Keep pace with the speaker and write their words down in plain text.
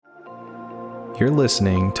You're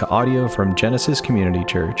listening to audio from Genesis Community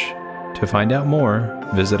Church. To find out more,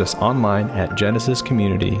 visit us online at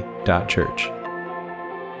genesiscommunity.church.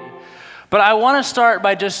 But I want to start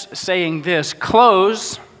by just saying this.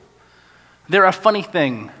 Clothes, they're a funny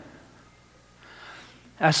thing.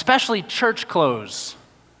 Especially church clothes.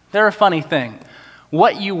 They're a funny thing.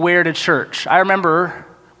 What you wear to church. I remember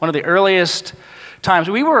one of the earliest times,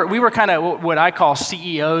 we were kind of what I call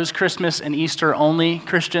CEOs, Christmas and Easter only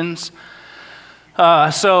Christians.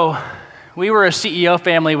 So we were a CEO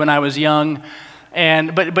family when I was young,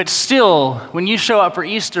 but still, when you show up for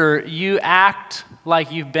Easter, you act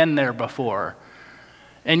like you've been there before,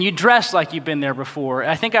 and you dress like you've been there before.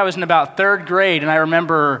 I think I was in about third grade, and I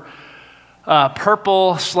remember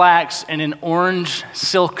purple slacks and an orange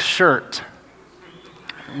silk shirt.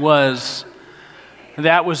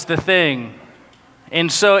 That was the thing.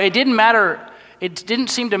 And so it didn't matter. It didn't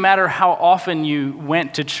seem to matter how often you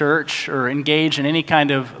went to church or engaged in any kind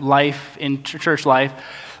of life in church life.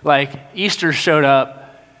 Like Easter showed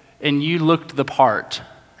up and you looked the part,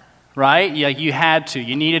 right? Yeah, you had to.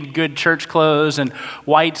 You needed good church clothes and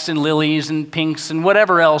whites and lilies and pinks and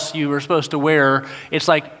whatever else you were supposed to wear. It's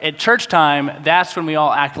like at church time, that's when we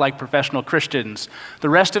all act like professional Christians. The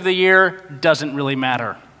rest of the year doesn't really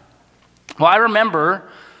matter. Well, I remember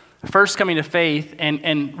first coming to faith,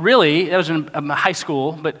 and really, that was in high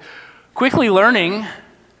school, but quickly learning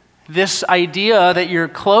this idea that your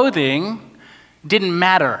clothing didn't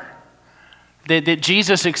matter, that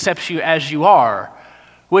Jesus accepts you as you are,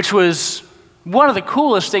 which was one of the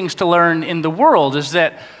coolest things to learn in the world, is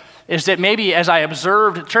that maybe as I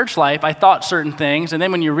observed church life, I thought certain things, and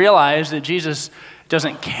then when you realize that Jesus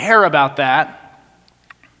doesn't care about that,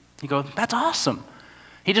 you go, that's awesome.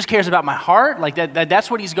 He just cares about my heart. Like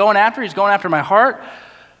that's what he's going after. He's going after my heart.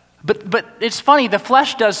 But it's funny. The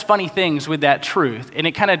flesh does funny things with that truth, and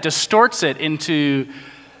it kind of distorts it into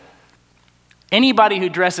anybody who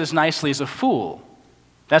dresses nicely is a fool.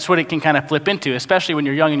 That's what it can kind of flip into, especially when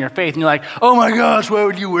you're young in your faith, and you're like, oh my gosh, why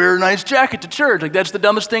would you wear a nice jacket to church? Like that's the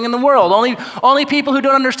dumbest thing in the world. Only people who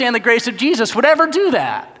don't understand the grace of Jesus would ever do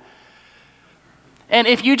that. And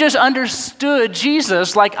if you just understood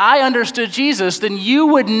Jesus like I understood Jesus, then you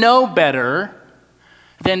would know better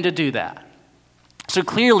than to do that. So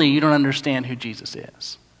clearly you don't understand who Jesus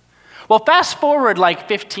is. Well, fast forward like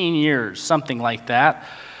 15 years, something like that.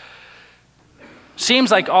 Seems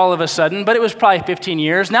like all of a sudden, but it was probably 15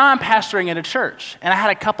 years. Now I'm pastoring at a church, and I had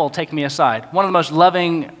a couple take me aside. One of the most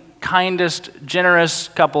loving, kindest, generous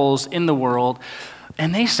couples in the world.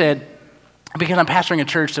 And they said, because I'm pastoring a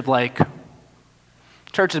church of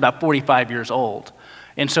church is about 45 years old.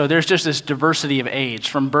 And so there's just this diversity of age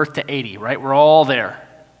from birth to 80, right? We're all there.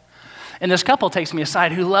 And this couple takes me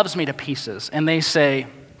aside who loves me to pieces. And they say,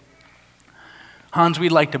 Hans,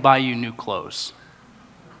 we'd like to buy you new clothes.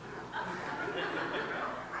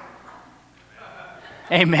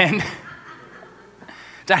 Amen.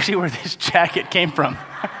 It's actually where this jacket came from.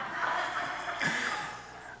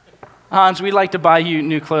 Hans, we'd like to buy you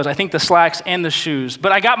new clothes. I think the slacks and the shoes.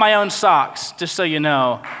 But I got my own socks, just so you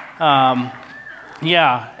know.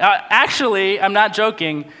 Actually, I'm not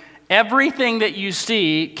joking. Everything that you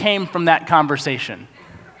see came from that conversation.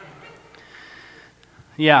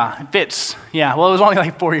 Yeah, it fits. Yeah, well, it was only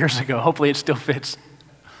like 4 years ago. Hopefully it still fits.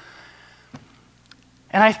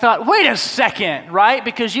 And I thought, wait a second, right?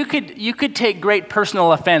 Because you could take great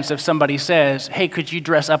personal offense if somebody says, hey, could you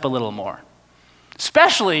dress up a little more?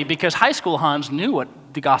 Especially because high school Hans knew what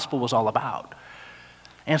the gospel was all about.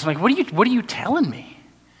 And it's like, what are you telling me?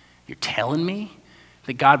 You're telling me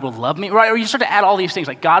that God will love me? Right? Or you start to add all these things,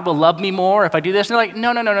 like God will love me more if I do this. And they're like,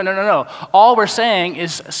 no. All we're saying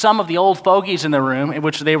is some of the old fogies in the room, in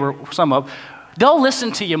which they were some of, they'll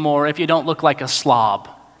listen to you more if you don't look like a slob.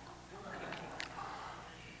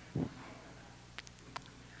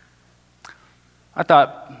 I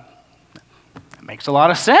thought, that makes a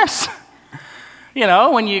lot of sense. You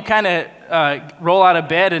know, when you kind of roll out of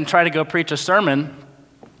bed and try to go preach a sermon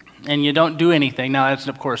and you don't do anything. Now, that's,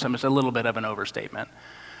 of course, it's a little bit of an overstatement.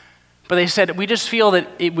 But they said, we just feel that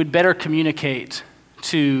it would better communicate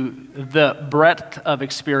to the breadth of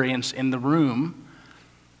experience in the room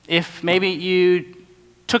if maybe you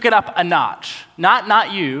took it up a notch.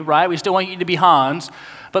 Not you, right? We still want you to be Hans.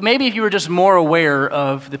 But maybe if you were just more aware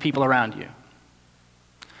of the people around you.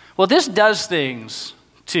 Well, this does things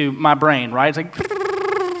to my brain, right? It's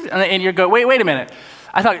like, and you go, wait a minute.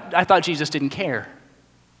 I thought Jesus didn't care,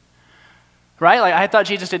 right? Like I thought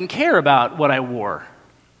Jesus didn't care about what I wore.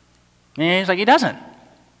 And he's like, he doesn't.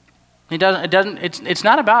 He doesn't. It's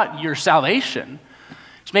not about your salvation.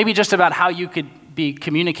 It's maybe just about how you could be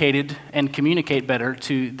communicated and communicate better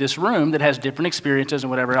to this room that has different experiences and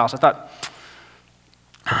whatever else. I thought,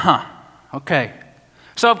 okay.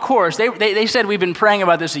 So of course, they said we've been praying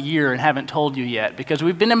about this a year and haven't told you yet because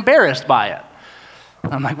we've been embarrassed by it.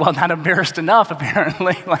 I'm like, well, not embarrassed enough,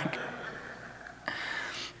 apparently.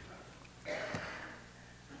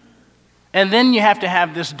 And then you have to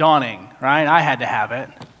have this dawning, right? I had to have it.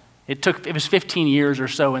 It was 15 years or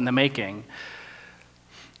so in the making.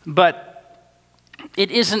 But it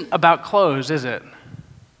isn't about clothes, is it?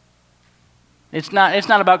 It's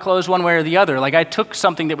not about clothes one way or the other. Like, I took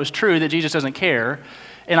something that was true, that Jesus doesn't care,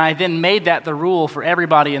 and I then made that the rule for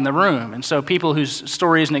everybody in the room. And so people whose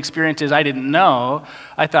stories and experiences I didn't know,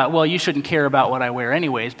 I thought, well, you shouldn't care about what I wear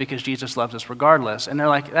anyways because Jesus loves us regardless. And they're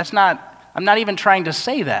like, I'm not even trying to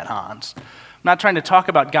say that, Hans. I'm not trying to talk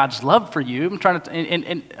about God's love for you. I'm trying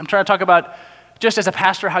to talk about, just as a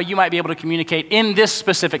pastor, how you might be able to communicate in this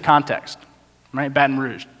specific context, right? Baton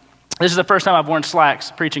Rouge. This is the first time I've worn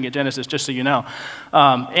slacks preaching at Genesis, just so you know,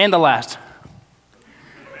 and the last.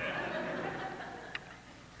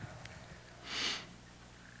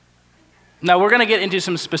 Now, we're going to get into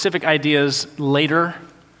some specific ideas later,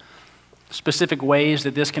 specific ways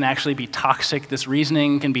that this can actually be toxic. This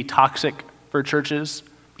reasoning can be toxic for churches,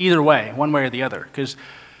 either way, one way or the other, because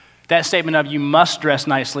that statement of you must dress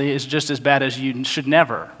nicely is just as bad as you should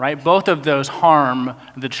never, right? Both of those harm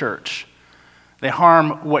the church. They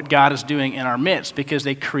harm what God is doing in our midst because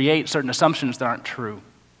they create certain assumptions that aren't true.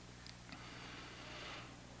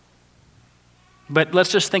 But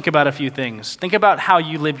let's just think about a few things. Think about how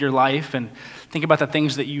you live your life and think about the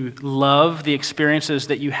things that you love, the experiences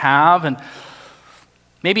that you have, and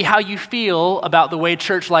maybe how you feel about the way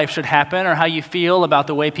church life should happen, or how you feel about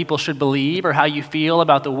the way people should believe, or how you feel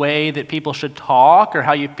about the way that people should talk, or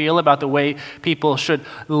how you feel about the way people should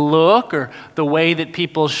look, or the way that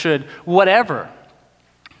people should whatever.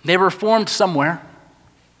 They were formed somewhere.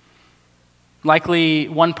 Likely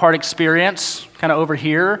one part experience, kind of over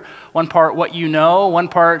here, one part what you know, one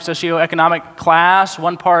part socioeconomic class,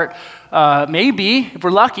 one part maybe, if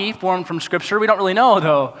we're lucky, formed from Scripture. We don't really know,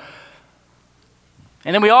 though.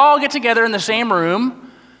 And then we all get together in the same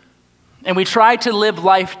room, and we try to live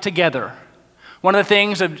life together. One of the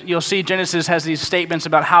things you'll see Genesis has these statements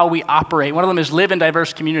about how we operate. One of them is live in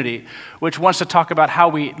diverse community, which wants to talk about how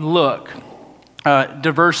we look,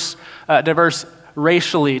 diverse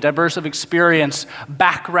racially, diverse of experience,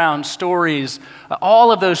 background, stories,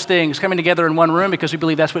 all of those things coming together in one room because we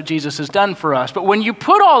believe that's what Jesus has done for us. But when you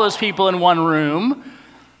put all those people in one room,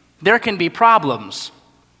 there can be problems.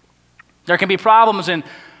 There can be problems in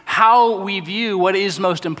how we view what is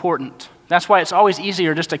most important. That's why it's always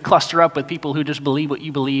easier just to cluster up with people who just believe what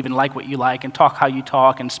you believe and like what you like and talk how you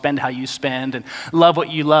talk and spend how you spend and love what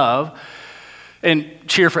you love and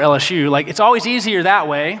cheer for LSU. Like, it's always easier that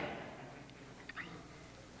way.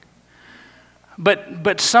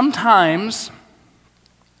 But sometimes,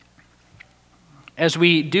 as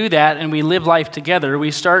we do that and we live life together, we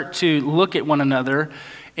start to look at one another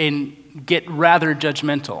and get rather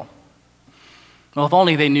judgmental. Well, if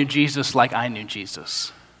only they knew Jesus like I knew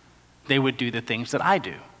Jesus, they would do the things that I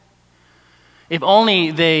do. If only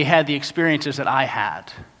they had the experiences that I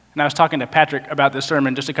had. And I was talking to Patrick about this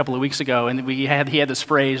sermon just a couple of weeks ago, and he had this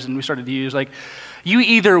phrase, and we started to use, like, you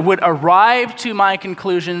either would arrive to my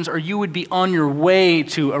conclusions or you would be on your way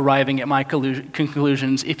to arriving at my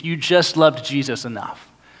conclusions if you just loved Jesus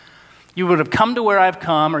enough. You would have come to where I've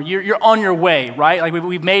come, or you're on your way, right? Like,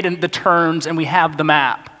 we've made the turns and we have the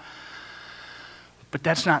map. But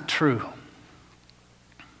that's not true.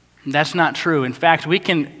 That's not true. In fact, we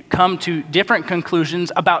can come to different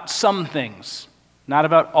conclusions about some things. Not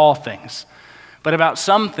about all things, but about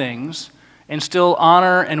some things, and still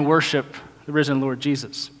honor and worship the risen Lord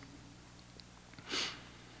Jesus.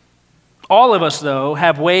 All of us, though,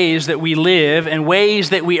 have ways that we live and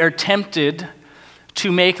ways that we are tempted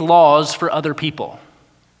to make laws for other people.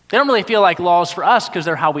 They don't really feel like laws for us because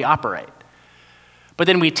they're how we operate. But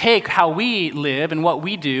then we take how we live and what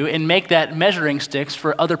we do and make that measuring sticks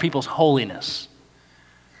for other people's holiness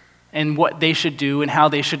and what they should do and how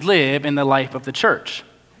they should live in the life of the church.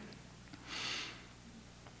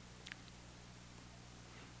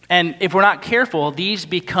 And if we're not careful, these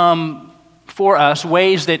become, for us,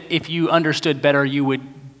 ways that if you understood better, you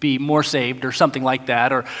would be more saved or something like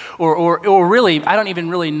that. Or really, I don't even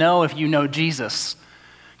really know if you know Jesus.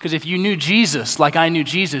 Because if you knew Jesus like I knew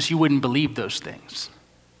Jesus, you wouldn't believe those things.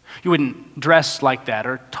 You wouldn't dress like that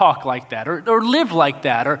or talk like that or live like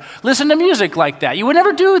that or listen to music like that. You would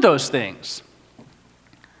never do those things.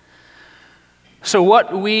 So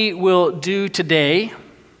what we will do today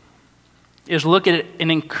is look at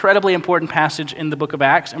an incredibly important passage in the book of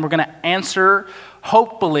Acts, and we're going to answer,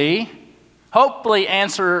 hopefully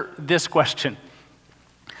answer this question.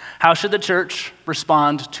 How should the church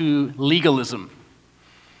respond to legalism?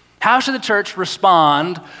 How should the church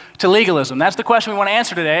respond to legalism? That's the question we want to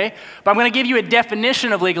answer today, but I'm going to give you a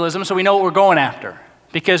definition of legalism so we know what we're going after,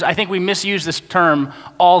 because I think we misuse this term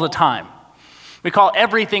all the time. We call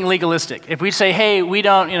everything legalistic. If we say, hey, we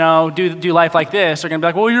don't, do life like this, they're going to be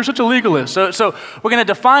like, well, you're such a legalist. So we're going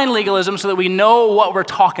to define legalism so that we know what we're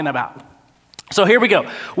talking about. So here we go.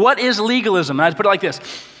 What is legalism? I put it like this.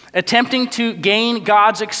 Attempting to gain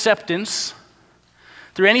God's acceptance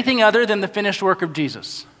through anything other than the finished work of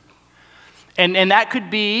Jesus. And that could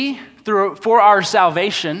be for our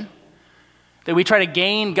salvation, that we try to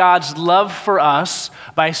gain God's love for us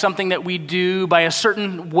by something that we do, by a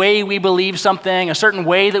certain way we believe something, a certain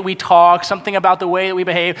way that we talk, something about the way that we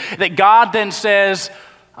behave, that God then says,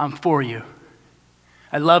 I'm for you.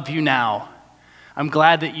 I love you now. I'm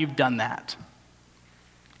glad that you've done that.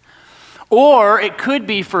 Or it could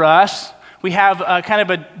be for us, we have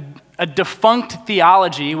a defunct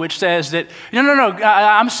theology which says that, no,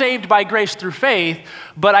 I'm saved by grace through faith,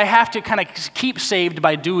 but I have to kind of keep saved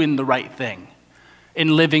by doing the right thing,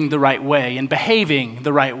 in living the right way, and behaving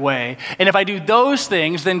the right way. And if I do those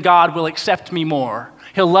things, then God will accept me more.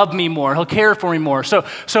 He'll love me more. He'll care for me more.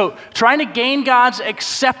 So trying to gain God's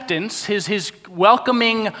acceptance, his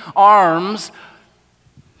welcoming arms,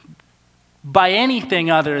 by anything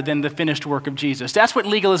other than the finished work of Jesus. That's what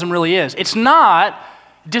legalism really is. It's not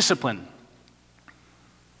discipline.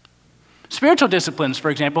 Spiritual disciplines, for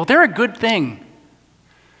example, they're a good thing.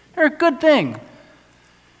 They're a good thing.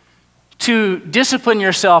 To discipline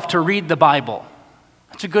yourself to read the Bible,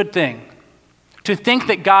 that's a good thing. To think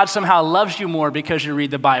that God somehow loves you more because you read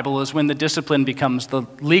the Bible is when the discipline becomes the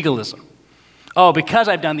legalism. Oh, because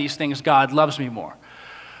I've done these things, God loves me more.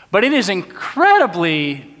 But it is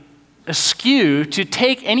incredibly askew to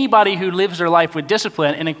take anybody who lives their life with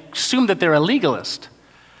discipline and assume that they're a legalist.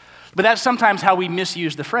 But that's sometimes how we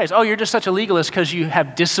misuse the phrase. Oh, you're just such a legalist because you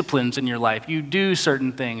have disciplines in your life. You do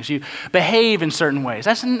certain things. You behave in certain ways.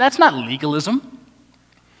 That's not legalism.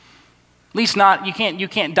 At least not, you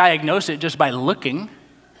can't diagnose it just by looking.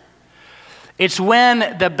 It's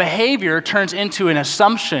when the behavior turns into an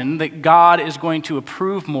assumption that God is going to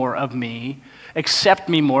approve more of me, accept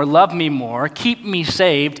me more, love me more, keep me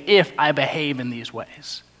saved if I behave in these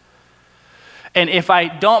ways. And if I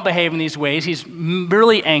don't behave in these ways, he's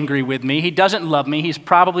really angry with me. He doesn't love me. He's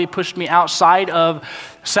probably pushed me outside of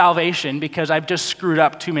salvation because I've just screwed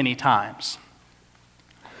up too many times.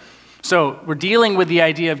 So we're dealing with the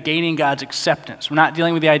idea of gaining God's acceptance. We're not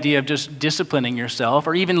dealing with the idea of just disciplining yourself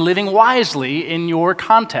or even living wisely in your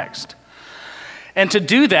context. And to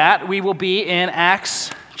do that, we will be in Acts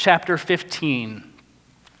chapter 15.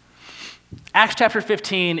 Acts chapter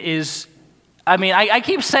 15 is, I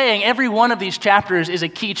keep saying every one of these chapters is a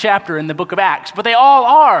key chapter in the book of Acts, but they all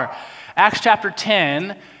are. Acts chapter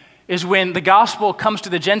 10 is when the gospel comes to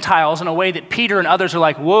the Gentiles in a way that Peter and others are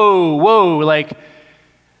like, whoa, like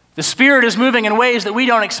the Spirit is moving in ways that we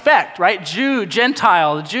don't expect, right? Jew,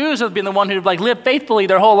 Gentile. The Jews have been the one who've lived faithfully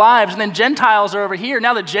their whole lives, and then Gentiles are over here.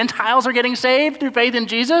 Now the Gentiles are getting saved through faith in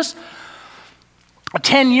Jesus.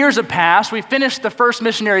 10 years have passed. We finished the first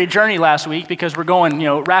missionary journey last week because we're going,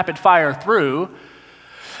 rapid fire through.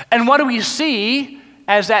 And what do we see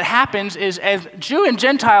as that happens is as Jew and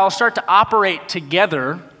Gentile start to operate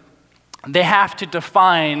together, they have to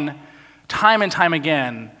define time and time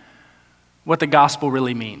again what the gospel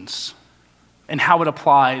really means and how it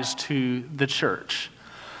applies to the church.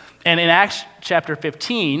 And in Acts chapter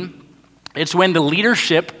 15, it's when the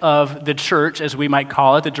leadership of the church, as we might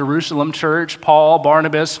call it, the Jerusalem church, Paul,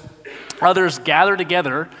 Barnabas, others gather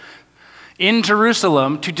together in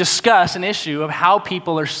Jerusalem to discuss an issue of how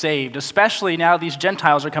people are saved, especially now these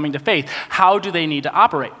Gentiles are coming to faith. How do they need to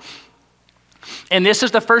operate? And this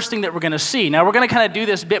is the first thing that we're going to see. Now, we're going to kind of do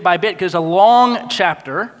this bit by bit because it's a long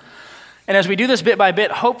chapter. And as we do this bit by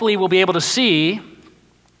bit, hopefully we'll be able to see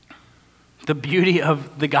the beauty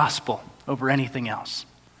of the gospel over anything else.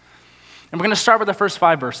 And we're going to start with the first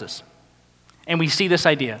 5 verses. And we see this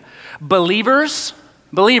idea. Believers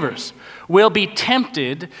will be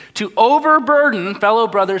tempted to overburden fellow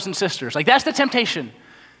brothers and sisters. That's the temptation.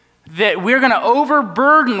 That we're going to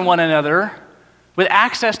overburden one another with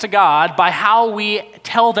access to God by how we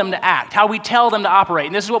tell them to act, how we tell them to operate.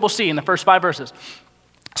 And this is what we'll see in the first 5 verses.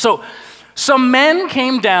 So, some men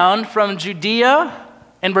came down from Judea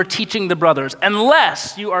and were teaching the brothers,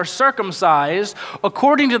 unless you are circumcised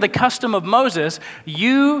according to the custom of Moses,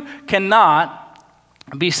 you cannot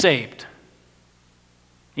be saved.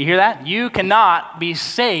 You hear that? You cannot be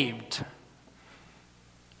saved.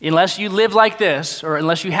 Unless you live like this, or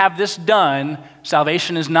unless you have this done,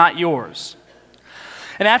 salvation is not yours.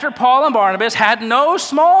 And after Paul and Barnabas had no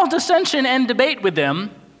small dissension and debate with them,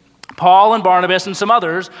 Paul and Barnabas and some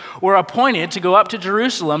others were appointed to go up to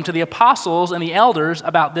Jerusalem to the apostles and the elders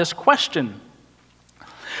about this question.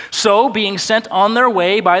 So, being sent on their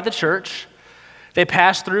way by the church, they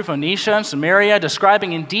passed through Phoenicia and Samaria,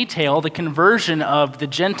 describing in detail the conversion of the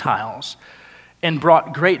Gentiles, and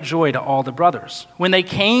brought great joy to all the brothers. When they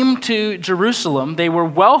came to Jerusalem, they were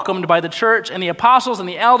welcomed by the church and the apostles and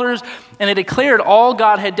the elders, and they declared all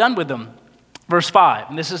God had done with them. Verse 5,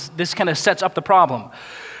 and this kind of sets up the problem.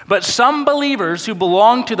 But some believers who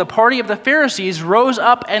belonged to the party of the Pharisees rose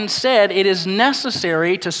up and said, it is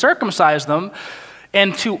necessary to circumcise them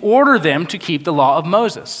and to order them to keep the law of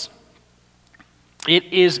Moses.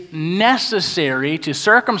 It is necessary to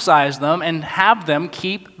circumcise them and have them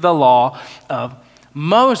keep the law of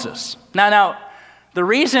Moses. Now, the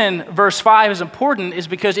reason verse 5 is important is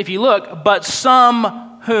because if you look, but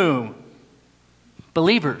some whom?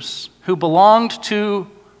 Believers who belonged to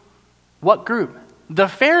what group? The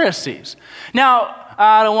Pharisees. Now,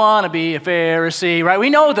 I don't want to be a Pharisee, right?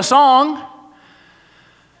 We know the song.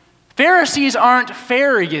 Pharisees aren't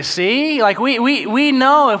fair, you see. Like we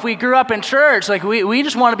know if we grew up in church, like we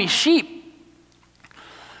just want to be sheep.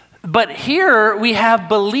 But here we have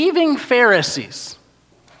believing Pharisees.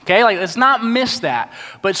 Okay, like let's not miss that.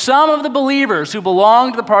 But some of the believers who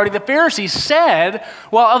belonged to the party of the Pharisees said,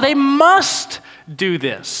 well, they must do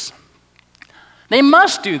this. They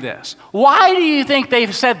must do this. Why do you think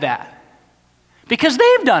they've said that? Because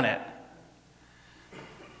they've done it.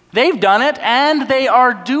 They've done it, and they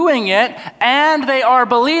are doing it, and they are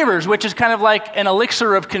believers, which is kind of like an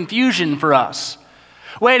elixir of confusion for us.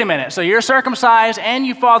 Wait a minute, so you're circumcised, and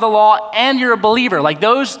you follow the law, and you're a believer. Like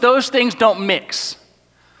those things don't mix.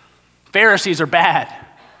 Pharisees are bad,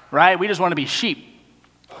 right? We just want to be sheep.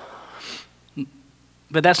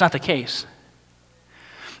 But that's not the case.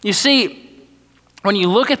 You see, when you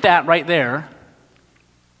look at that right there,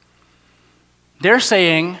 they're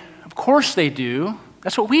saying, of course they do.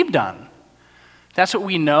 That's what we've done. That's what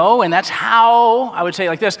we know, and that's how, I would say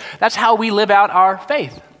like this, that's how we live out our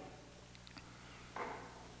faith.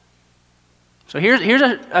 So here's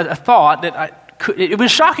a thought that it was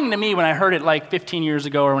shocking to me when I heard it like 15 years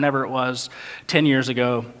ago or whenever it was, 10 years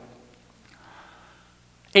ago.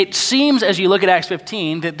 It seems as you look at Acts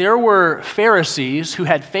 15 that there were Pharisees who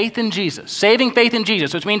had faith in Jesus, saving faith in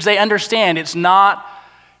Jesus, which means they understand it's not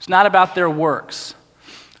about their works,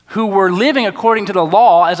 who were living according to the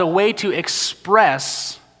law as a way to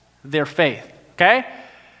express their faith, okay?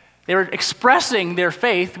 They were expressing their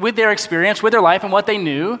faith with their experience, with their life, and what they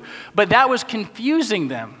knew, but that was confusing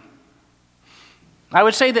them. I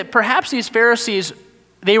would say that perhaps these Pharisees,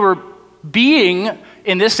 they were being,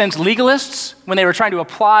 in this sense, legalists when they were trying to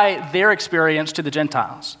apply their experience to the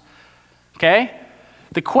Gentiles, okay?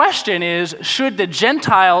 The question is, should the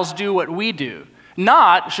Gentiles do what we do?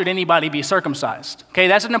 Not, should anybody be circumcised? Okay,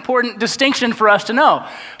 that's an important distinction for us to know.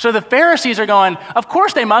 So the Pharisees are going, of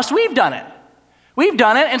course they must, we've done it. We've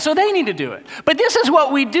done it, and so they need to do it. But this is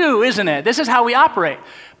what we do, isn't it? This is how we operate.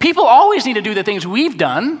 People always need to do the things we've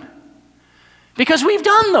done because we've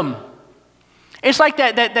done them. It's like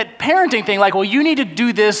that parenting thing, like, well, you need to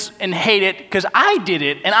do this and hate it because I did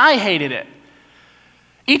it and I hated it.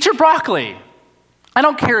 Eat your broccoli. I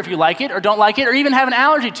don't care if you like it or don't like it or even have an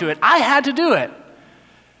allergy to it. I had to do it.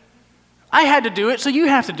 I had to do it, so you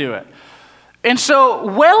have to do it. And so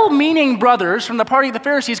well-meaning brothers from the party of the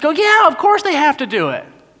Pharisees go, yeah, of course they have to do it.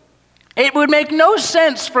 It would make no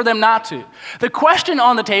sense for them not to. The question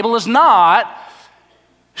on the table is not,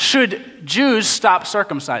 should Jews stop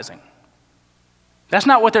circumcising? That's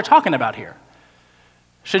not what they're talking about here.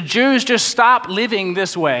 Should Jews just stop living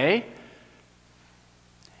this way?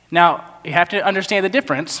 Now, you have to understand the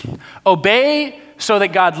difference. Obey so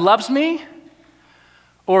that God loves me,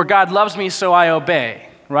 or God loves me so I obey,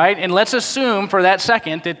 right? And let's assume for that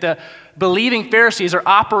second that the believing Pharisees are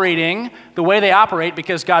operating the way they operate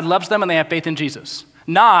because God loves them and they have faith in Jesus.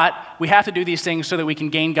 Not, we have to do these things so that we can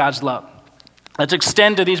gain God's love. Let's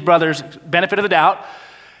extend to these brothers benefit of the doubt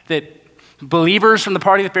that believers from the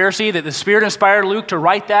party of the Pharisee, that the Spirit inspired Luke to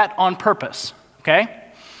write that on purpose, okay?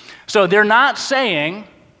 So they're not saying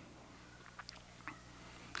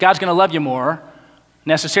God's going to love you more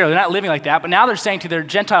necessarily. They're not living like that, but now they're saying to their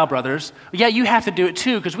Gentile brothers, yeah, you have to do it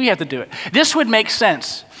too because we have to do it. This would make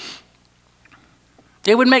sense.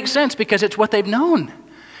 It would make sense because it's what they've known.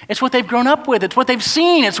 It's what they've grown up with. It's what they've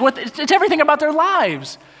seen. It's everything about their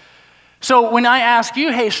lives. So when I ask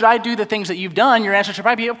you, hey, should I do the things that you've done? Your answer should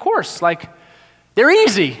probably be, of course. Like, they're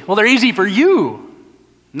easy. Well, they're easy for you,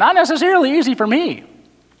 not necessarily easy for me.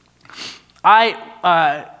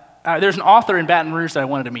 There's an author in Baton Rouge that I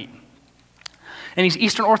wanted to meet, and he's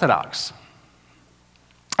Eastern Orthodox.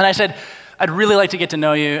 And I said, I'd really like to get to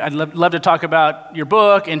know you. I'd love to talk about your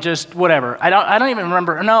book and just whatever. I don't even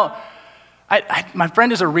remember. No, my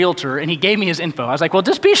friend is a realtor, and he gave me his info. I was like, well,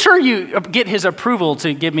 just be sure you get his approval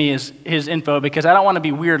to give me his info, because I don't want to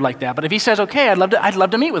be weird like that. But if he says, okay, I'd love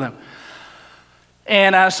to meet with him.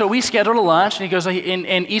 And so we scheduled a lunch, and he goes,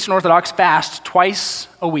 in Eastern Orthodox fast twice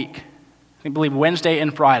a week. I believe Wednesday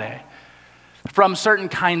and Friday, from certain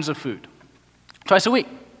kinds of food, twice a week.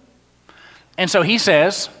 And so he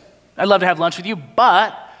says, I'd love to have lunch with you,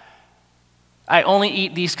 but I only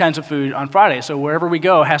eat these kinds of food on Friday. So wherever we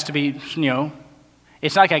go has to be,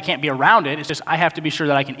 it's not like I can't be around it. It's just I have to be sure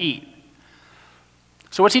that I can eat.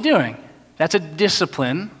 So what's he doing? That's a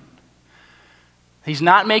discipline. He's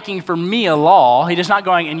not making for me a law. He's just not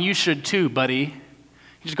going, and you should too, buddy.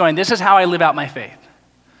 He's just going, this is how I live out my faith.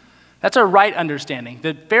 That's a right understanding.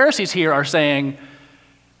 The Pharisees here are saying,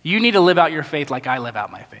 you need to live out your faith like I live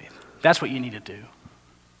out my faith. That's what you need to do.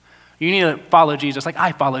 You need to follow Jesus like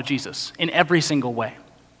I follow Jesus in every single way.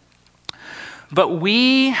 But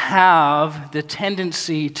we have the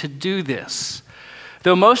tendency to do this.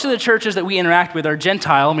 Though most of the churches that we interact with are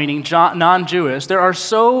Gentile, meaning non-Jewish, there are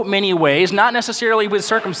so many ways, not necessarily with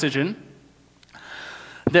circumcision,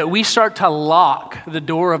 that we start to lock the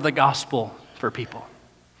door of the gospel for people.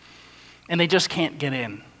 And they just can't get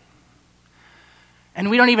in. And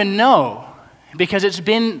we don't even know, because it's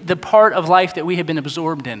been the part of life that we have been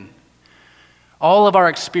absorbed in. All of our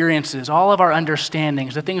experiences, all of our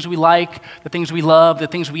understandings, the things we like, the things we love, the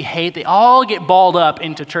things we hate, they all get balled up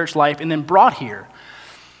into church life and then brought here.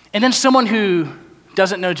 And then someone who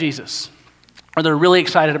doesn't know Jesus, or they're really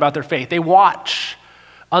excited about their faith, they watch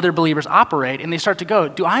other believers operate and they start to go,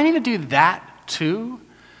 do I need to do that too?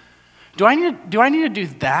 Do I need to do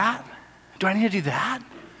that? Do I need to do that?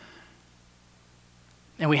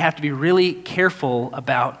 And we have to be really careful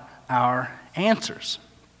about our answers.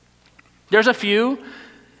 There's a few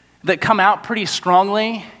that come out pretty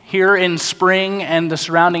strongly here in Spring and the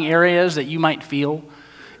surrounding areas that you might feel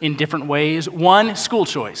in different ways. One, school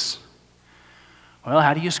choice. Well,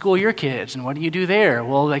 how do you school your kids, and what do you do there?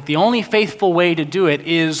 Well, like the only faithful way to do it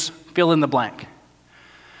is fill in the blank.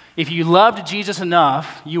 If you loved Jesus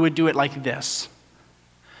enough, you would do it like this.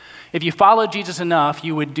 If you followed Jesus enough,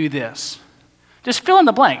 you would do this. Just fill in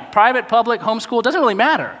the blank. Private, public, homeschool, doesn't really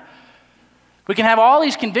matter. We can have all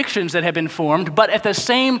these convictions that have been formed, but at the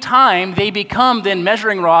same time, they become then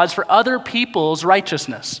measuring rods for other people's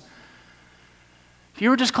righteousness. If you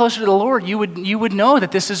were just closer to the Lord, you would know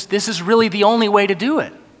that this is really the only way to do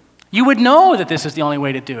it. You would know that this is the only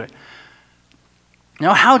way to do it.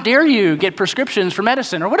 How dare you get prescriptions for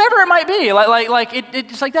medicine or whatever it might be?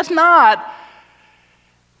 It's like that's not.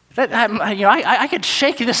 I could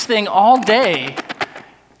shake this thing all day,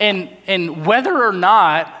 and whether or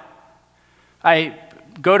not I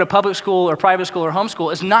go to public school or private school or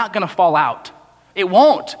homeschool is not going to fall out. It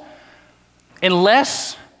won't.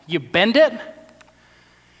 Unless you bend it,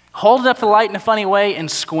 hold it up to the light in a funny way,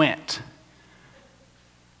 and squint.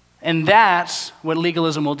 And that's what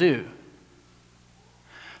legalism will do.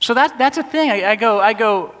 So that's a thing. I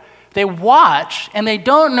go, they watch, and they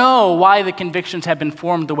don't know why the convictions have been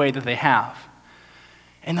formed the way that they have.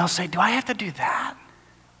 And they'll say, do I have to do that?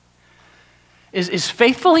 Is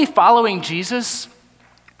faithfully following Jesus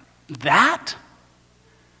that?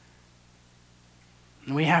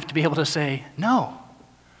 And we have to be able to say, no,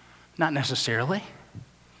 not necessarily.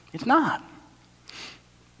 It's not.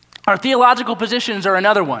 Our theological positions are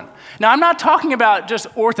another one. Now, I'm not talking about just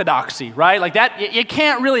orthodoxy, right? Like that, you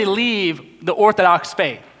can't really leave the Orthodox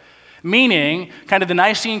faith. Meaning, kind of the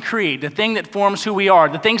Nicene Creed, the thing that forms who we are,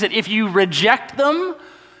 the things that if you reject them,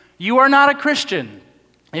 you are not a Christian.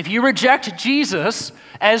 If you reject Jesus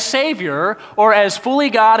as Savior or as fully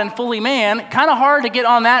God and fully man, kind of hard to get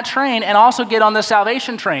on that train and also get on the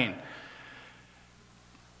salvation train.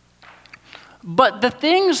 But the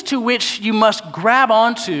things to which you must grab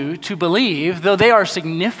onto to believe, though they are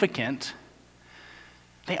significant,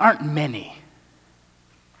 they aren't many.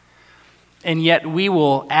 And yet we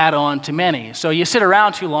will add on to many. So you sit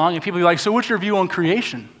around too long and people be like, so what's your view on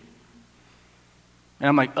creation? And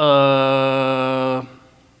I'm like,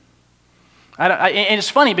 and it's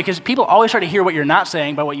funny because people always try to hear what you're not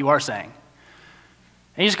saying by what you are saying.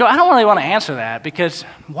 And you just go, I don't really want to answer that because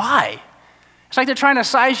why? It's like they're trying to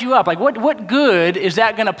size you up. Like what good is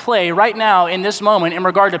that going to play right now in this moment in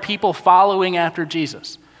regard to people following after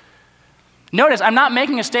Jesus? Notice, I'm not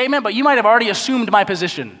making a statement, but you might have already assumed my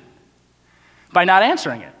position by not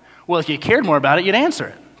answering it. Well, if you cared more about it, you'd answer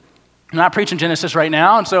it. I'm not preaching Genesis right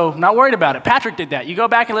now, and so I'm not worried about it. Patrick did that. You go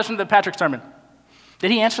back and listen to the Patrick sermon.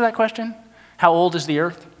 Did he answer that question? How old is the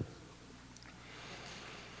earth?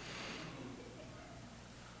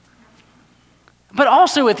 But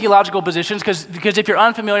also with theological positions, because if you're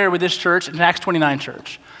unfamiliar with this church, it's an Acts 29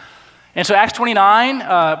 church. And so Acts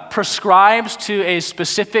 29 prescribes to a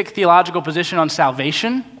specific theological position on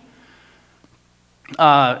salvation,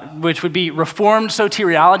 which would be Reformed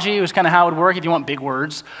soteriology, was kind of how it would work if you want big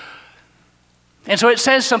words. And so it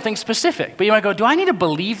says something specific. But you might go, do I need to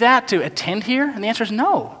believe that to attend here? And the answer is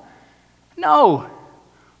no. No.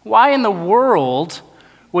 Why in the world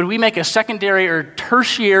would we make a secondary or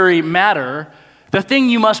tertiary matter the thing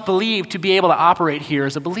you must believe to be able to operate here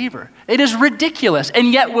as a believer? It is ridiculous,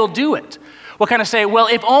 and yet we'll do it. We'll kind of say, well,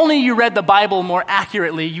 if only you read the Bible more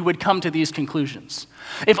accurately, you would come to these conclusions.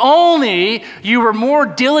 If only you were more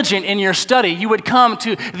diligent in your study, you would come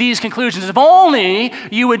to these conclusions. If only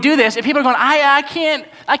you would do this. If people are going, I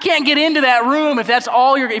can't get into that room if that's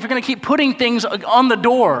all if you're going to keep putting things on the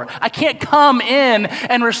door. I can't come in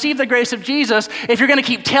and receive the grace of Jesus if you're going to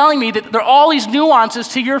keep telling me that there are all these nuances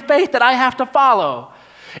to your faith that I have to follow.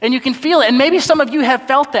 And you can feel it. And maybe some of you have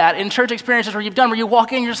felt that in church experiences where you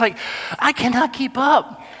walk in and you're just like, I cannot keep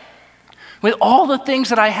up with all the things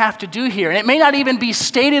that I have to do here. And it may not even be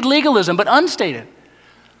stated legalism, but unstated.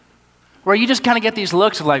 Where you just kind of get these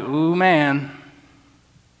looks of like, ooh, man,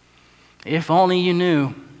 if only you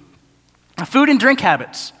knew. Food and drink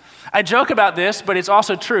habits. I joke about this, but it's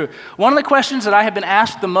also true. One of the questions that I have been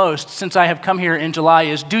asked the most since I have come here in July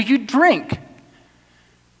is, do you drink?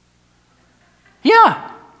 Yeah.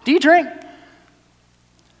 Do you drink?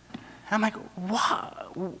 I'm like,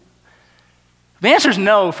 what? The answer is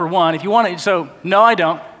no, for one. If you want to, so no, I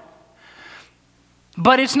don't.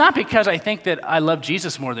 But it's not because I think that I love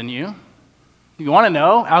Jesus more than you. You want to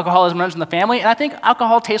know, alcoholism runs in the family, and I think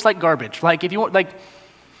alcohol tastes like garbage. Like, if you want, like,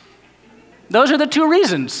 those are the two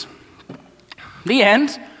reasons. The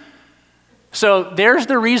end. So there's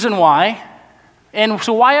the reason why. And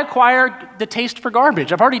so why acquire the taste for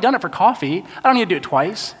garbage? I've already done it for coffee. I don't need to do it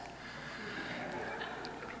twice.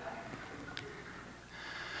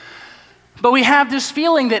 But we have this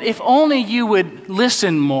feeling that if only you would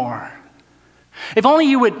listen more, if only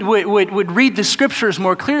you would read the scriptures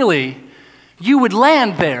more clearly, you would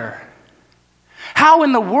land there. How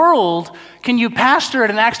in the world can you pastor at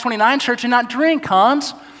an Acts 29 church and not drink,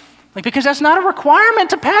 Hans? Like, because that's not a requirement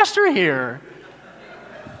to pastor here.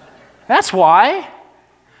 That's why.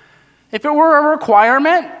 If it were a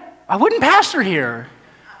requirement, I wouldn't pastor here.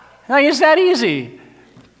 Like, it's that easy.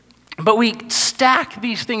 But we stack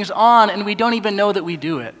these things on and we don't even know that we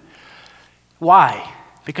do it. Why?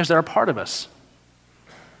 Because they're a part of us.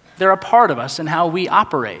 They're a part of us in how we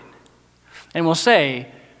operate. And we'll say,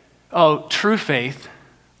 oh, true faith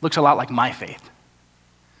looks a lot like my faith.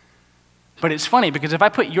 But it's funny because if I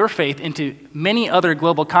put your faith into many other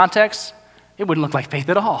global contexts, it wouldn't look like faith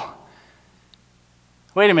at all.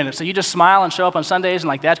 Wait a minute, so you just smile and show up on Sundays and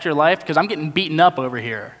like that's your life? Because I'm getting beaten up over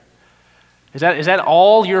here. Is that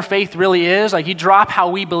all your faith really is? Like, you drop how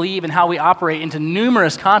we believe and how we operate into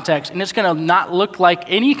numerous contexts, and it's going to not look like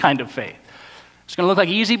any kind of faith. It's going to look like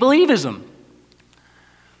easy believism.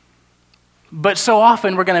 But so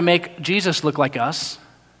often we're going to make Jesus look like us.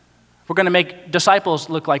 We're going to make disciples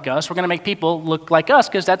look like us. We're going to make people look like us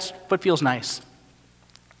because that's what feels nice.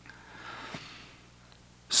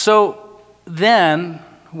 So then,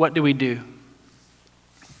 what do we do?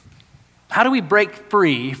 How do we break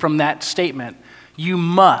free from that statement? You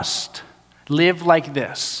must live like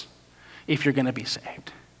this if you're going to be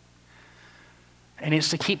saved. And it's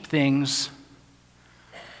to keep things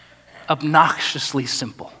obnoxiously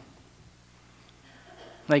simple.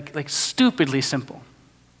 Like stupidly simple.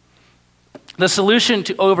 The solution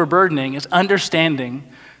to overburdening is understanding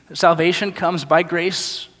that salvation comes by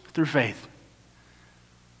grace through faith.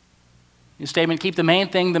 The statement, keep the main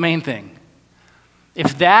thing the main thing.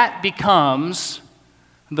 If that becomes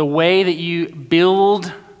the way that you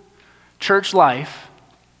build church life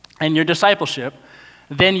and your discipleship,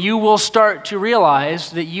 then you will start to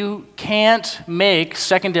realize that you can't make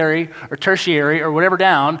secondary or tertiary or whatever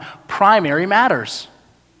down primary matters.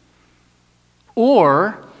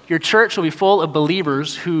 Or your church will be full of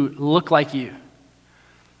believers who look like you.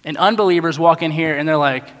 And unbelievers walk in here and they're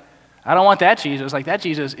like, I don't want that Jesus. Like, that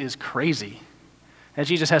Jesus is crazy. That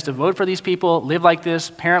Jesus has to vote for these people, live like this,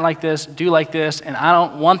 parent like this, do like this, and I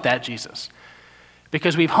don't want that Jesus.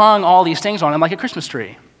 Because we've hung all these things on him like a Christmas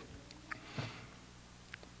tree.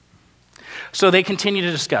 So they continue to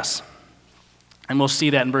discuss. And we'll see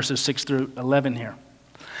that in verses 6 through 11 here.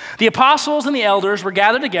 The apostles and the elders were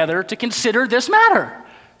gathered together to consider this matter.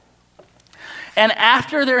 And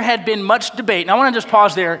after there had been much debate, and I want to just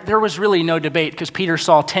pause there. There was really no debate because Peter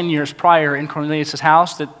saw 10 years prior in Cornelius'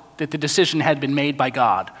 house that the decision had been made by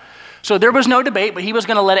God. So there was no debate, but he was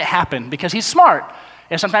going to let it happen because he's smart.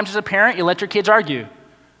 And sometimes as a parent, you let your kids argue.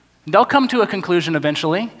 They'll come to a conclusion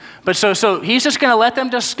eventually. But so he's just going to let them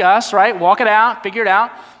discuss, right? Walk it out, figure it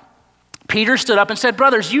out. Peter stood up and said,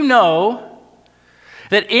 brothers, you know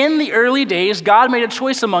that in the early days, God made a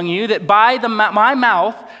choice among you that by my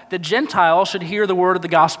mouth, the Gentiles should hear the word of the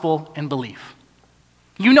gospel and believe.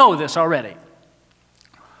 You know this already.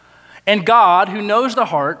 And God, who knows the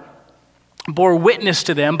heart, bore witness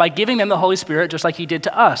to them by giving them the Holy Spirit, just like he did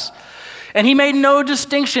to us. And he made no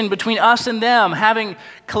distinction between us and them, having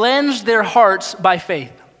cleansed their hearts by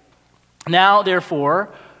faith. Now, therefore,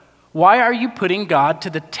 why are you putting God to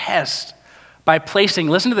the test? By placing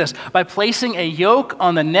a yoke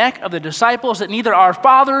on the neck of the disciples that neither our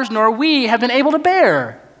fathers nor we have been able to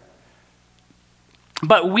bear.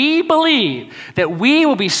 But we believe that we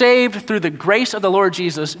will be saved through the grace of the Lord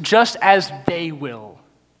Jesus, just as they will.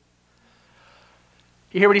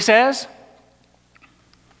 You hear what he says?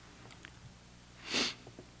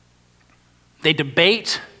 They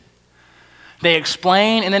debate, they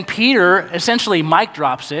explain, and then Peter essentially mic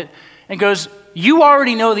drops it and goes, you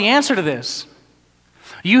already know the answer to this.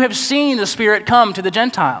 You have seen the Spirit come to the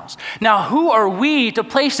Gentiles. Now, who are we to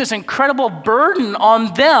place this incredible burden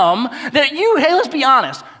on them that hey, let's be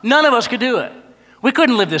honest, none of us could do it. We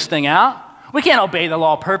couldn't live this thing out. We can't obey the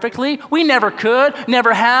law perfectly. We never could,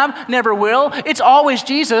 never have, never will. It's always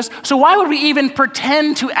Jesus. So why would we even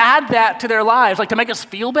pretend to add that to their lives, like to make us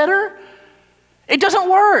feel better? It doesn't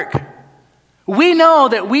work. We know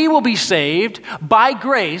that we will be saved by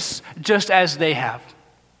grace just as they have.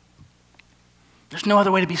 There's no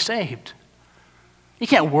other way to be saved. You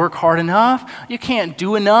can't work hard enough. You can't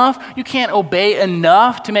do enough. You can't obey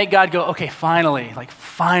enough to make God go, okay, finally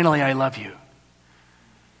I love you.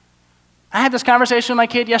 I had this conversation with my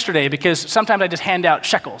kid yesterday because sometimes I just hand out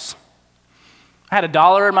shekels. I had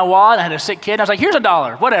 $1 in my wallet. I had a sick kid. And I was like, here's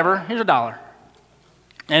 $1. Whatever. Here's $1.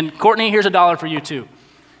 And Courtney, here's $1 for you too.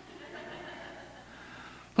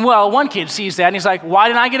 Well, one kid sees that and he's like, why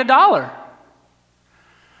didn't I get $1?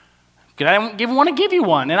 Because I didn't want to give you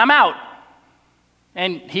one, and I'm out.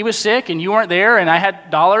 And he was sick, and you weren't there, and I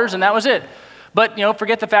had dollars, and that was it. But,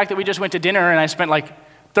 forget the fact that we just went to dinner, and I spent like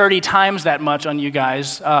 30 times that much on you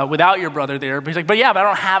guys without your brother there. But he's like, but I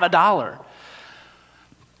don't have $1.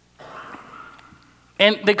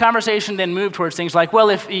 And the conversation then moved towards things like, well,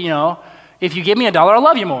 if you give me $1, I'll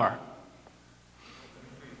love you more.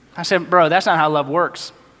 I said, bro, that's not how love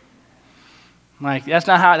works. Like, that's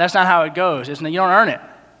not how it goes. You don't earn it.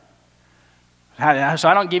 So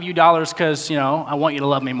I don't give you dollars because, I want you to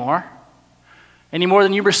love me more. Any more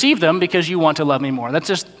than you receive them because you want to love me more.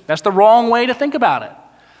 That's the wrong way to think about it.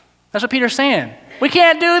 That's what Peter's saying. We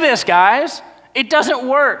can't do this, guys. It doesn't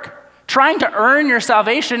work. Trying to earn your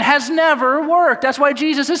salvation has never worked. That's why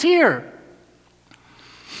Jesus is here.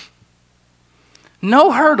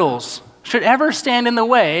 No hurdles should ever stand in the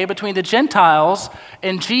way between the Gentiles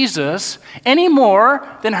and Jesus any more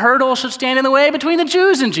than hurdles should stand in the way between the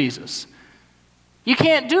Jews and Jesus. You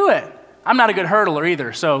can't do it. I'm not a good hurdler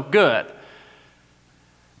either, so good.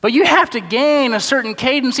 But you have to gain a certain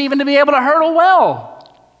cadence even to be able to hurdle well.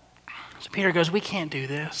 So Peter goes, we can't do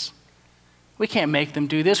this. We can't make them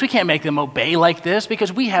do this. We can't make them obey like this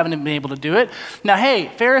because we haven't been able to do it. Now,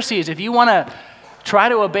 hey, Pharisees, if you want to try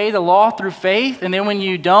to obey the law through faith, and then when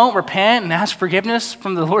you don't, repent and ask forgiveness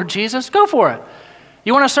from the Lord Jesus, go for it.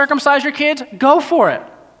 You want to circumcise your kids? Go for it.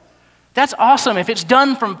 That's awesome if it's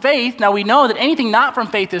done from faith. Now we know that anything not from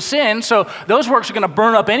faith is sin, so those works are going to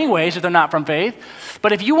burn up anyways if they're not from faith.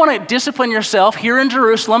 But if you want to discipline yourself here in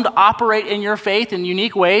Jerusalem to operate in your faith in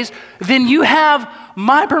unique ways, then you have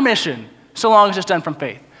my permission, so long as it's done from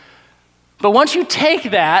faith. But once you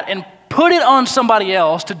take that and put it on somebody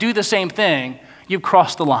else to do the same thing, you've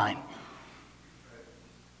crossed the line.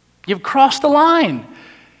 You've crossed the line.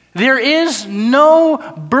 There is no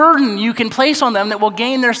burden you can place on them that will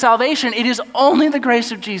gain their salvation. It is only the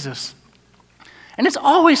grace of Jesus. And it's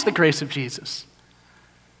always the grace of Jesus.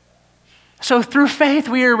 So through faith,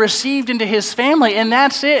 we are received into his family, and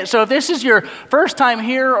that's it. So if this is your first time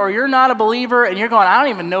here or you're not a believer and you're going, I don't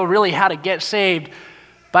even know really how to get saved,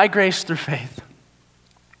 by grace through faith.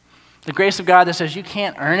 The grace of God that says you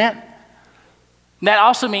can't earn it. That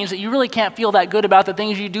also means that you really can't feel that good about the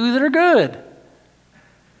things you do that are good.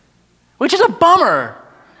 Which is a bummer.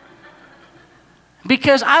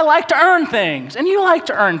 Because I like to earn things, and you like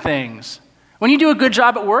to earn things. When you do a good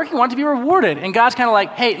job at work, you want to be rewarded. And God's kind of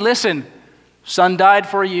like, hey, listen, son died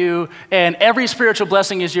for you, and every spiritual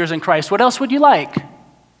blessing is yours in Christ. What else would you like?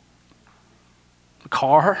 A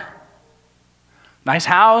car? Nice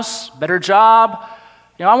house? Better job?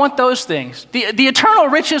 I want those things. The eternal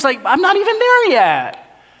riches, like, I'm not even there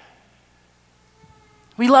yet.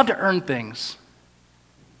 We love to earn things.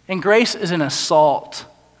 And grace is an assault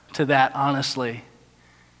to that, honestly.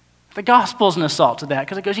 The gospel is an assault to that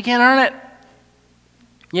because it goes, you can't earn it.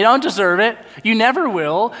 You don't deserve it. You never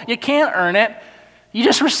will. You can't earn it. You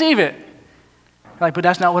just receive it. Like, but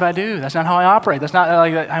that's not what I do. That's not how I operate. That's not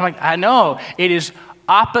like that. I'm like, I know. It is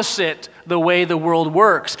opposite the way the world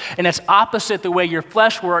works. And it's opposite the way your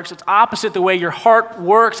flesh works. It's opposite the way your heart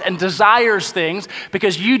works and desires things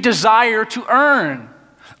because you desire to earn.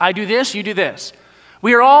 I do this, you do this.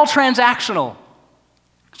 We are all transactional,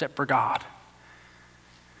 except for God.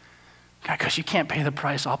 God, because you can't pay the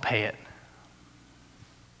price, I'll pay it.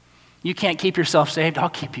 You can't keep yourself saved, I'll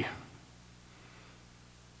keep you.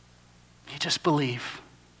 You just believe.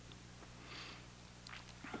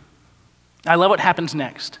 I love what happens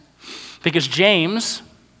next. Because James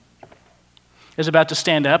is about to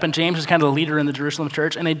stand up, and James is kind of the leader in the Jerusalem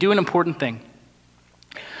church, and they do an important thing.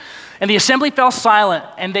 And the assembly fell silent,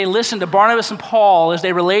 and they listened to Barnabas and Paul as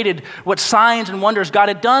they related what signs and wonders God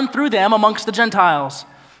had done through them amongst the Gentiles.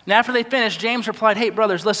 And after they finished, James replied, hey,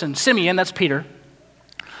 brothers, listen, Simeon, that's Peter,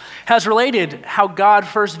 has related how God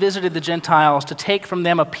first visited the Gentiles to take from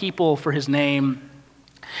them a people for his name.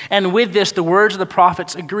 And with this, the words of the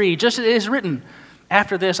prophets agree, just as it is written,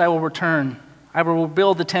 after this I will return. I will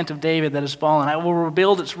rebuild the tent of David that has fallen. I will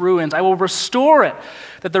rebuild its ruins. I will restore it,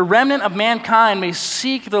 that the remnant of mankind may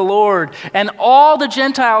seek the Lord. And all the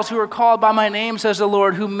Gentiles who are called by my name, says the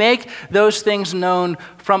Lord, who make those things known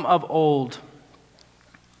from of old.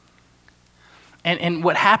 And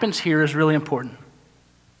what happens here is really important.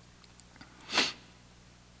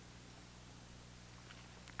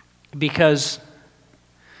 Because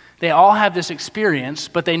they all have this experience,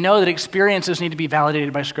 but they know that experiences need to be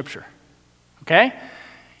validated by Scripture. Okay?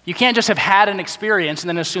 You can't just have had an experience and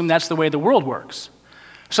then assume that's the way the world works.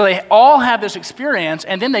 So they all have this experience,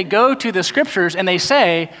 and then they go to the Scriptures and they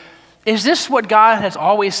say, is this what God has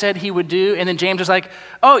always said he would do? And then James is like,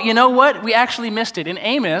 oh, you know what? We actually missed it. In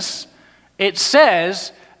Amos, it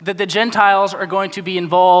says that the Gentiles are going to be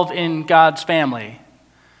involved in God's family.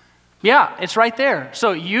 Yeah, it's right there.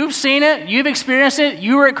 So you've seen it. You've experienced it.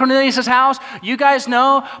 You were at Cornelius' house. You guys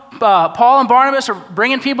know Paul and Barnabas are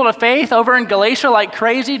bringing people to faith over in Galatia like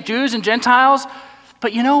crazy, Jews and Gentiles.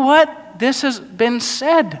 But you know what? This has been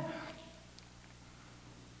said.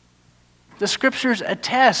 The Scriptures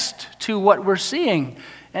attest to what we're seeing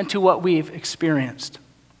and to what we've experienced.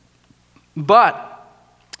 But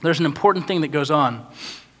there's an important thing that goes on.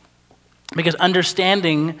 Because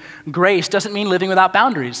understanding grace doesn't mean living without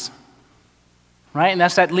boundaries. Right? And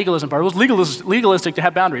that's that legalism part. It was legalistic to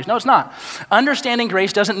have boundaries. No, it's not. Understanding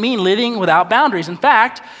grace doesn't mean living without boundaries. In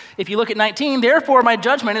fact, if you look at 19, therefore my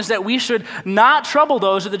judgment is that we should not trouble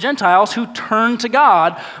those of the Gentiles who turn to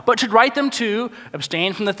God, but should write them to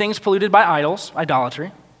abstain from the things polluted by idols,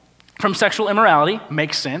 idolatry, from sexual immorality,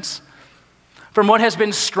 makes sense, from what has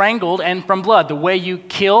been strangled, and from blood. The way you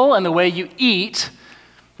kill and the way you eat,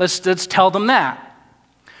 let's tell them that.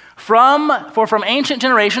 For from ancient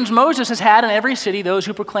generations, Moses has had in every city those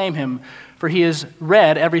who proclaim him, for he is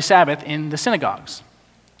read every Sabbath in the synagogues.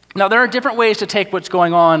 Now, there are different ways to take what's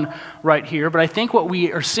going on right here, but I think what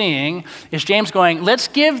we are seeing is James going, let's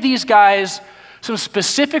give these guys some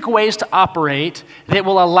specific ways to operate that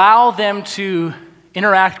will allow them to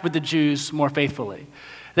interact with the Jews more faithfully.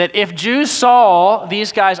 That if Jews saw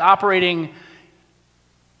these guys operating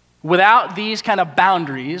without these kind of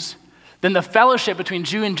boundaries, then the fellowship between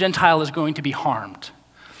Jew and Gentile is going to be harmed.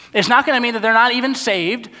 It's not going to mean that they're not even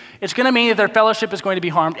saved. It's going to mean that their fellowship is going to be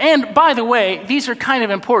harmed. And by the way, these are kind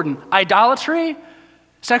of important. Idolatry,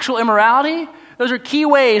 sexual immorality, those are key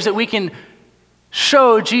ways that we can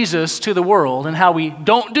show Jesus to the world and how we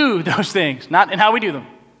don't do those things, not in how we do them.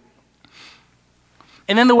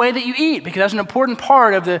 And then the way that you eat, because that's an important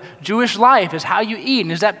part of the Jewish life, is how you eat.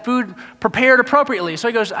 And is that food prepared appropriately? So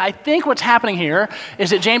he goes, I think what's happening here is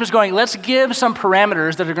that James is going, let's give some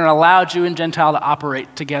parameters that are going to allow Jew and Gentile to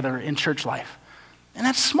operate together in church life. And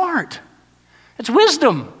that's smart. It's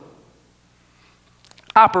wisdom.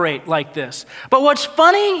 Operate like this. But what's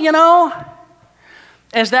funny,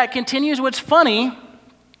 as that continues, what's funny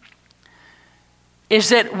is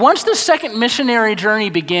that once the second missionary journey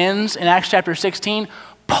begins in Acts chapter 16,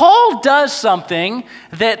 Paul does something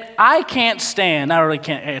that I can't stand. I really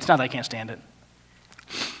can't. It's not that I can't stand it.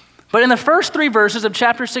 But in the first 3 verses of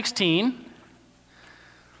chapter 16,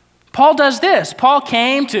 Paul does this. Paul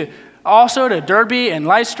came also to Derbe and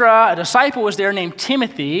Lystra. A disciple was there named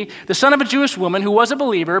Timothy, the son of a Jewish woman who was a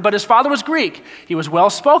believer, but his father was Greek. He was well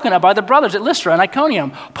spoken of by the brothers at Lystra and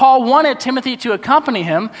Iconium. Paul wanted Timothy to accompany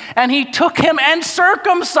him, and he took him and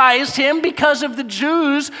circumcised him because of the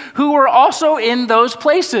Jews who were also in those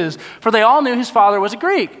places, for they all knew his father was a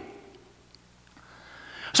Greek.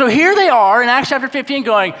 So here they are in Acts chapter 15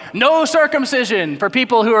 going, no circumcision for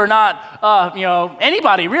people who are not,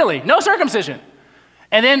 anybody really, no circumcision.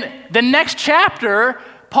 And then the next chapter,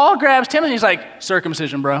 Paul grabs Timothy, he's like,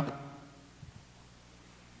 circumcision, bro.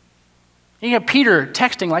 You got Peter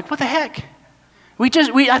texting like, what the heck? We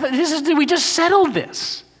just settled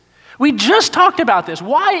this. We just talked about this.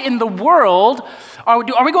 Why in the world are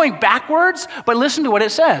we going backwards? But listen to what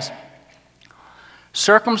it says.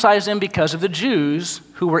 Circumcise them because of the Jews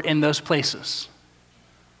who were in those places.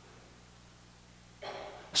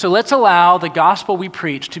 So let's allow the gospel we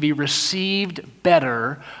preach to be received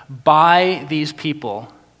better by these people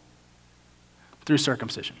through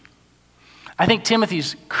circumcision. I think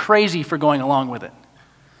Timothy's crazy for going along with it.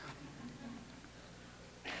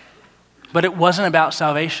 But it wasn't about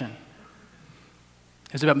salvation.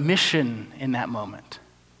 It was about mission in that moment.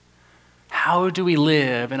 How do we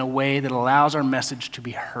live in a way that allows our message to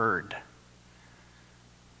be heard?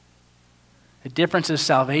 The difference is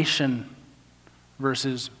salvation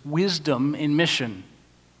versus wisdom in mission.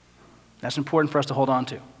 That's important for us to hold on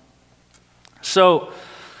to. So,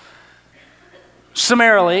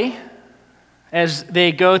 summarily, as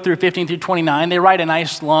they go through 15 through 29, they write a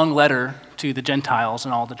nice long letter to the Gentiles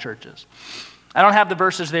and all the churches. I don't have the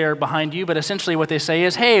verses there behind you, but essentially what they say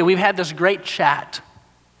is, hey, we've had this great chat.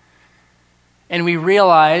 And we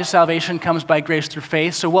realize salvation comes by grace through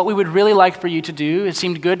faith. So what we would really like for you to do, it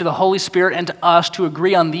seemed good to the Holy Spirit and to us to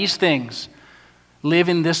agree on these things. Live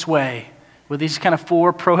in this way with these kind of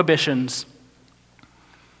 4 prohibitions.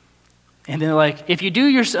 And then like, if you do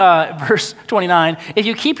your, verse 29, if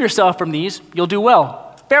you keep yourself from these, you'll do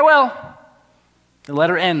well. Farewell. The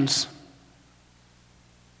letter ends.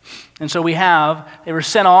 And so they were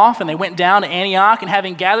sent off and they went down to Antioch, and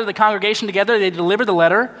having gathered the congregation together, they delivered the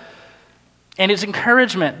letter. And its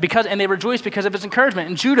encouragement, and they rejoiced because of its encouragement.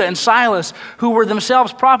 And Judah and Silas, who were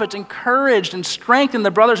themselves prophets, encouraged and strengthened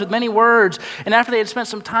the brothers with many words. And after they had spent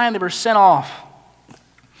some time, they were sent off.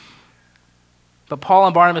 But Paul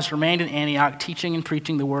and Barnabas remained in Antioch, teaching and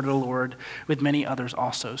preaching the word of the Lord with many others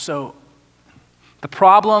also. So the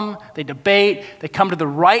problem, they debate, they come to the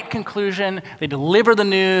right conclusion, they deliver the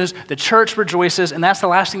news, the church rejoices, and that's the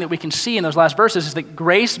last thing that we can see in those last verses is that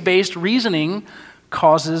grace-based reasoning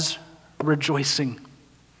causes rejoicing.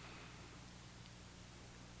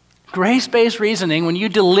 Grace-based reasoning, when you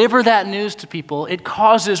deliver that news to people, it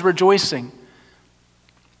causes rejoicing.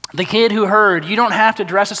 The kid who heard, you don't have to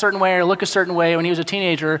dress a certain way or look a certain way when he was a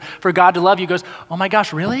teenager for God to love you, goes, oh my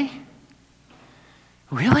gosh, really?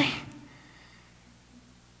 Really?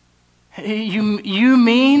 You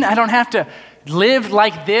mean I don't have to live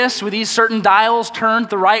like this with these certain dials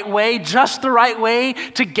turned the right way, just the right way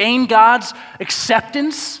to gain God's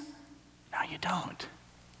acceptance? You don't.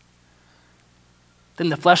 Then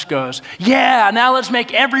the flesh goes, yeah, now let's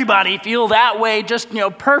make everybody feel that way just,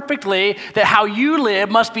 perfectly, that how you live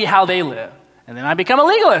must be how they live. And then I become a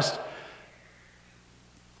legalist.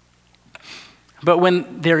 But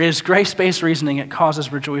when there is grace-based reasoning, it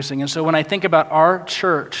causes rejoicing. And so when I think about our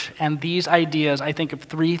church and these ideas, I think of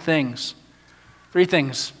 3 things. 3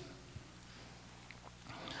 things.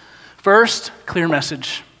 First, clear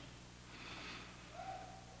message.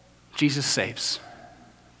 Jesus saves.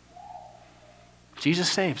 Jesus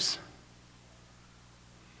saves.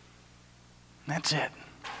 That's it.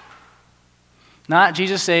 Not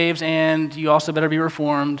Jesus saves and you also better be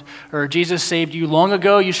reformed, or Jesus saved you long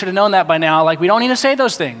ago, you should have known that by now. Like, we don't need to say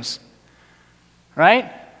those things,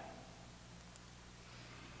 right?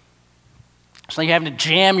 It's like having to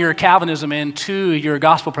jam your Calvinism into your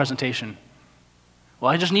gospel presentation.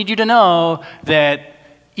 Well, I just need you to know that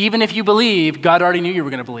even if you believe, God already knew you were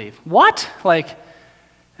going to believe. What? Like,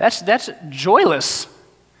 that's joyless.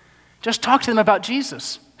 Just talk to them about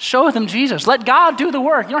Jesus. Show them Jesus. Let God do the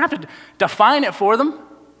work. You don't have to define it for them.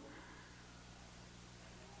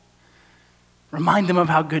 Remind them of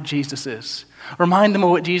how good Jesus is. Remind them of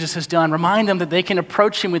what Jesus has done. Remind them that they can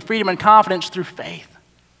approach him with freedom and confidence through faith.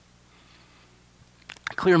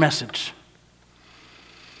 A clear message.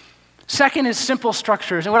 Second is simple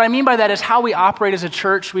structures. And what I mean by that is how we operate as a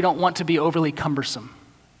church. We don't want to be overly cumbersome.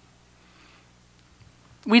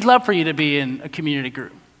 We'd love for you to be in a community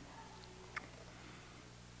group.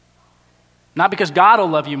 Not because God will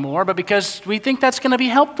love you more, but because we think that's going to be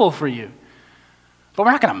helpful for you. but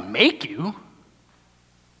we're not going to make you.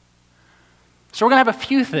 So we're going to have a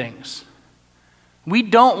few things. We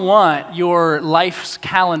don't want your life's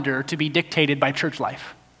calendar to be dictated by church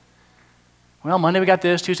life. Well, Monday we got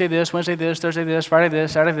this, Tuesday this, Wednesday this, Thursday this, Friday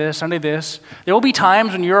this, Saturday this, Sunday this. There will be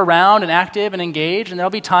times when you're around and active and engaged, and there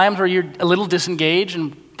will be times where you're a little disengaged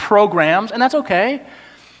in programs, and that's okay.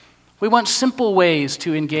 We want simple ways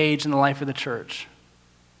to engage in the life of the church,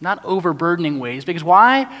 not overburdening ways. Because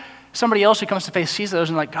why? Somebody else who comes to faith sees those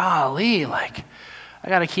and like, golly, like, I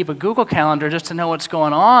got to keep a Google Calendar just to know what's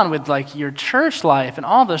going on with like your church life and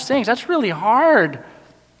all those things. That's really hard.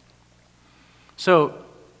 So,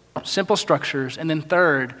 simple structures. And then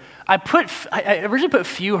third, I originally put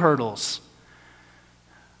few hurdles.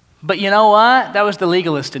 But you know what? That was the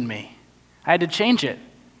legalist in me. I had to change it.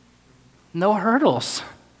 No hurdles.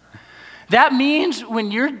 That means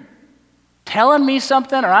when you're telling me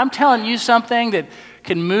something or I'm telling you something that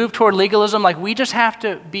can move toward legalism, like we just have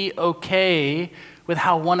to be okay with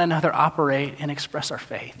how one another operate and express our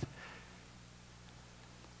faith.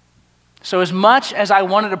 So as much as I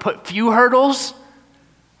wanted to put few hurdles,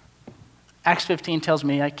 Acts 15 tells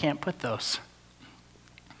me I can't put those.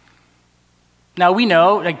 Now we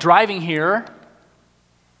know, like driving here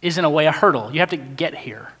is in a way a hurdle. You have to get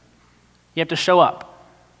here. You have to show up.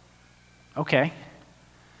 Okay.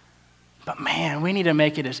 But man, we need to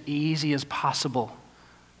make it as easy as possible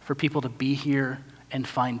for people to be here and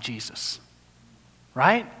find Jesus.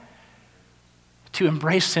 Right? To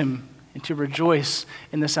embrace him and to rejoice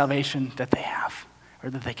in the salvation that they have or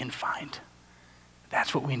that they can find.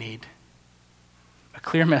 That's what we need. A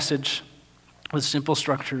clear message with simple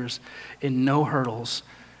structures and no hurdles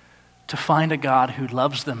to find a God who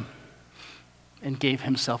loves them and gave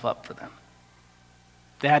himself up for them.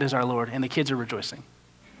 That is our Lord, and the kids are rejoicing.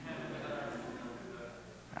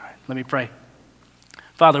 All right, let me pray.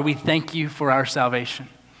 Father, we thank you for our salvation.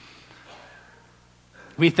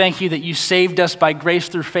 We thank you that you saved us by grace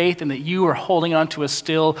through faith and that you are holding on to us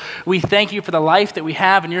still. We thank you for the life that we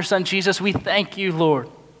have in your Son, Jesus. We thank you, Lord,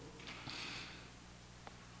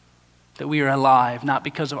 that we are alive, not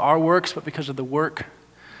because of our works, but because of the work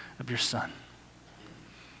of your Son.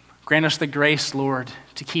 Grant us the grace, Lord,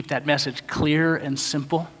 to keep that message clear and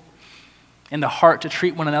simple, and the heart to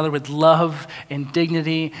treat one another with love and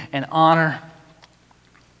dignity and honor.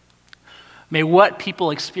 May what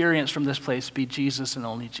people experience from this place be Jesus and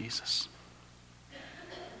only Jesus.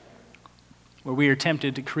 Where we are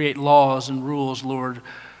tempted to create laws and rules, Lord,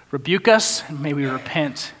 rebuke us, and may we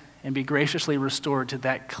repent and be graciously restored to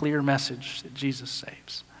that clear message that Jesus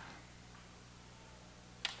saves.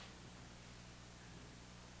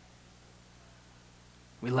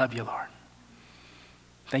 We love you, Lord.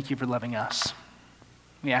 Thank you for loving us.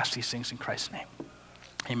 We ask these things in Christ's name.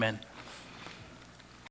 Amen.